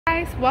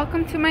guys,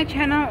 welcome to my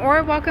channel,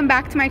 or welcome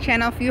back to my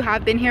channel if you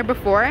have been here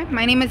before.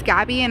 My name is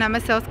Gabby and I'm a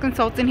sales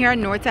consultant here at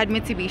Northside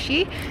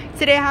Mitsubishi.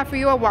 Today I have for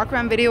you a walk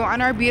around video on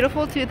our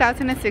beautiful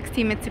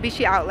 2016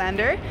 Mitsubishi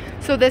Outlander.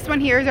 So this one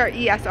here is our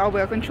ES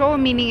all-wheel control,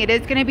 meaning it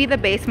is going to be the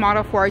base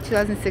model for our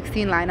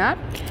 2016 lineup.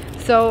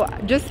 So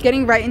just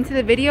getting right into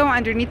the video,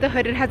 underneath the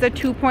hood it has a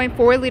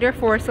 2.4 liter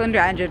 4-cylinder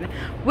engine,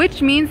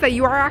 which means that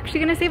you are actually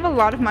going to save a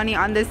lot of money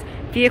on this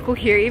vehicle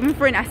here. Even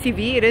for an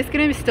SUV, it is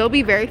going to still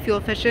be very fuel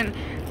efficient.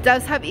 It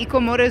does have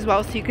eco mode as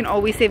well, so you can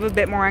always save a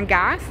bit more on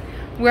gas.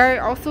 We're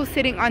also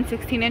sitting on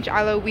 16-inch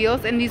alloy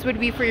wheels, and these would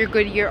be for your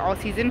Goodyear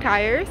all-season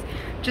tires.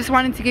 Just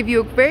wanted to give you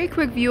a very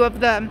quick view of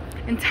the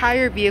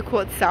entire vehicle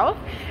itself,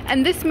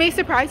 and this may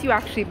surprise you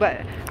actually,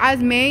 but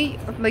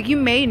you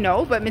may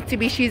know, but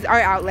Mitsubishi's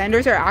our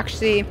Outlanders are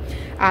actually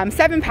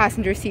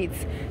 7-passenger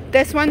seats.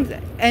 This one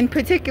in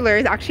particular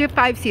is actually a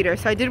 5-seater,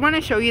 so I did want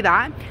to show you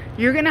that.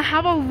 You're gonna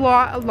have a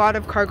lot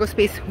of cargo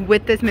space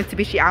with this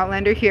Mitsubishi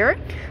Outlander here,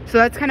 so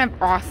that's kind of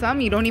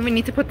awesome. You don't even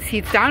need to put the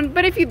seats down,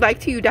 but if you'd like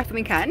to, you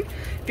definitely can.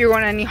 If you're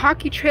going on any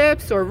hockey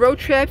trips or road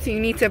trips and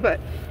you need to put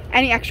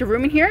any extra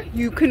room in here,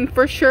 you can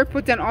for sure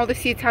put down all the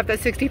seats, have that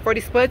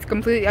 60-40 split. It's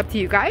completely up to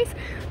you guys.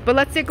 But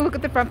let's take a look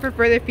at the front for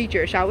further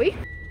features, shall we?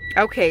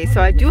 Okay,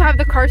 so I do have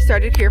the car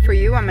started here for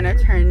you. I'm gonna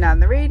turn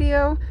down the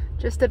radio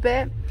just a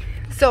bit.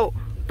 So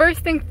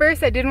first thing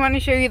first, I did want to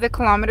show you the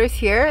kilometers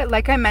here.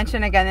 Like I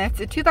mentioned, again, it's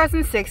a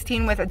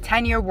 2016 with a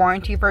 10-year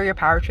warranty for your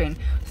powertrain.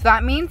 So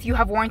that means you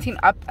have warranty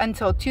up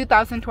until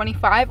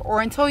 2025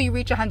 or until you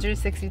reach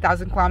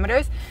 160,000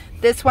 kilometers.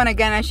 This one,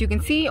 again, as you can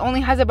see,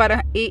 only has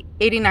about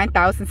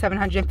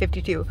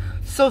 89,752.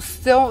 So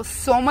still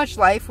so much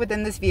life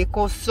within this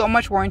vehicle, so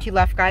much warranty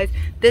left, guys.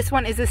 This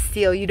one is a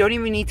steal. You don't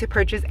even need to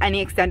purchase any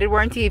extended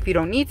warranty if you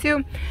don't need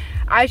to.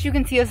 As you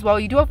can see as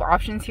well, you do have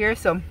options here.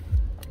 So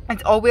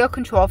it's all-wheel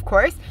control, of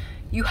course.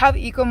 You have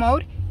eco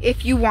mode.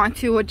 If you want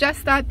to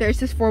adjust that, there's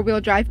this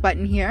 4-wheel drive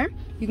button here.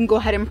 You can go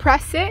ahead and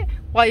press it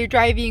while you're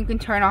driving. You can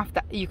turn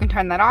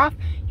that off.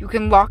 You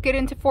can lock it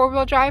into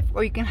 4-wheel drive,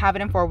 or you can have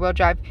it in 4-wheel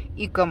drive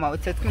eco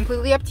mode. So it's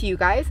completely up to you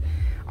guys.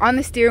 On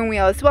the steering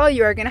wheel as well,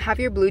 you are going to have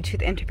your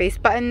Bluetooth interface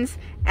buttons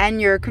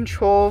and your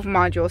control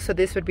module. So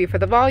this would be for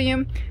the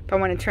volume. If I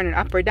want to turn it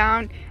up or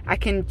down, I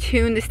can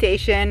tune the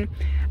station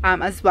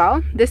as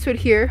well. This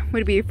would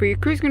be for your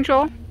cruise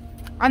control.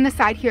 On the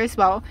side here as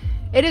well,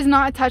 it is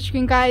not a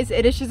touchscreen, guys.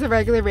 It is just a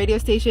regular radio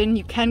station.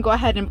 You can go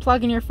ahead and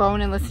plug in your phone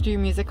and listen to your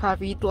music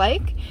however you'd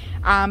like.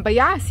 But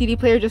yeah, CD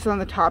player just on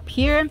the top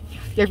here.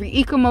 You have your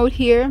eco mode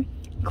here.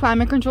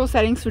 Climate control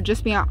settings would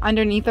just be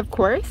underneath, of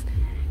course.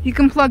 You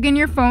can plug in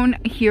your phone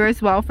here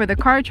as well for the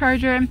car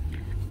charger.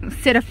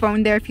 Sit a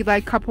phone there if you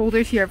like. Cup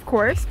holders here, of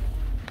course.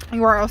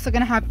 You are also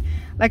going to have,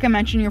 like I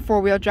mentioned, your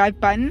 4-wheel drive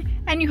button,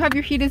 and you have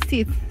your heated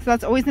seats. So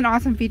that's always an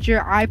awesome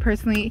feature. I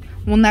personally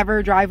will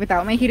never drive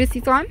without my heated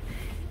seats on.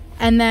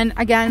 And then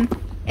again,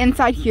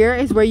 inside here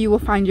is where you will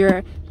find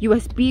your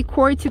USB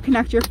cord to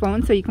connect your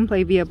phone so you can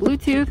play via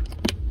Bluetooth.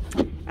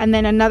 And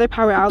then another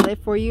power outlet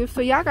for you. So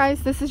yeah,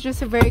 guys, this is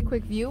just a very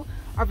quick view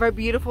of our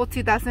beautiful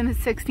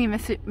 2016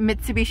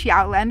 Mitsubishi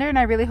Outlander, and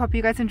I really hope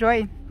you guys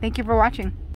enjoy. Thank you for watching.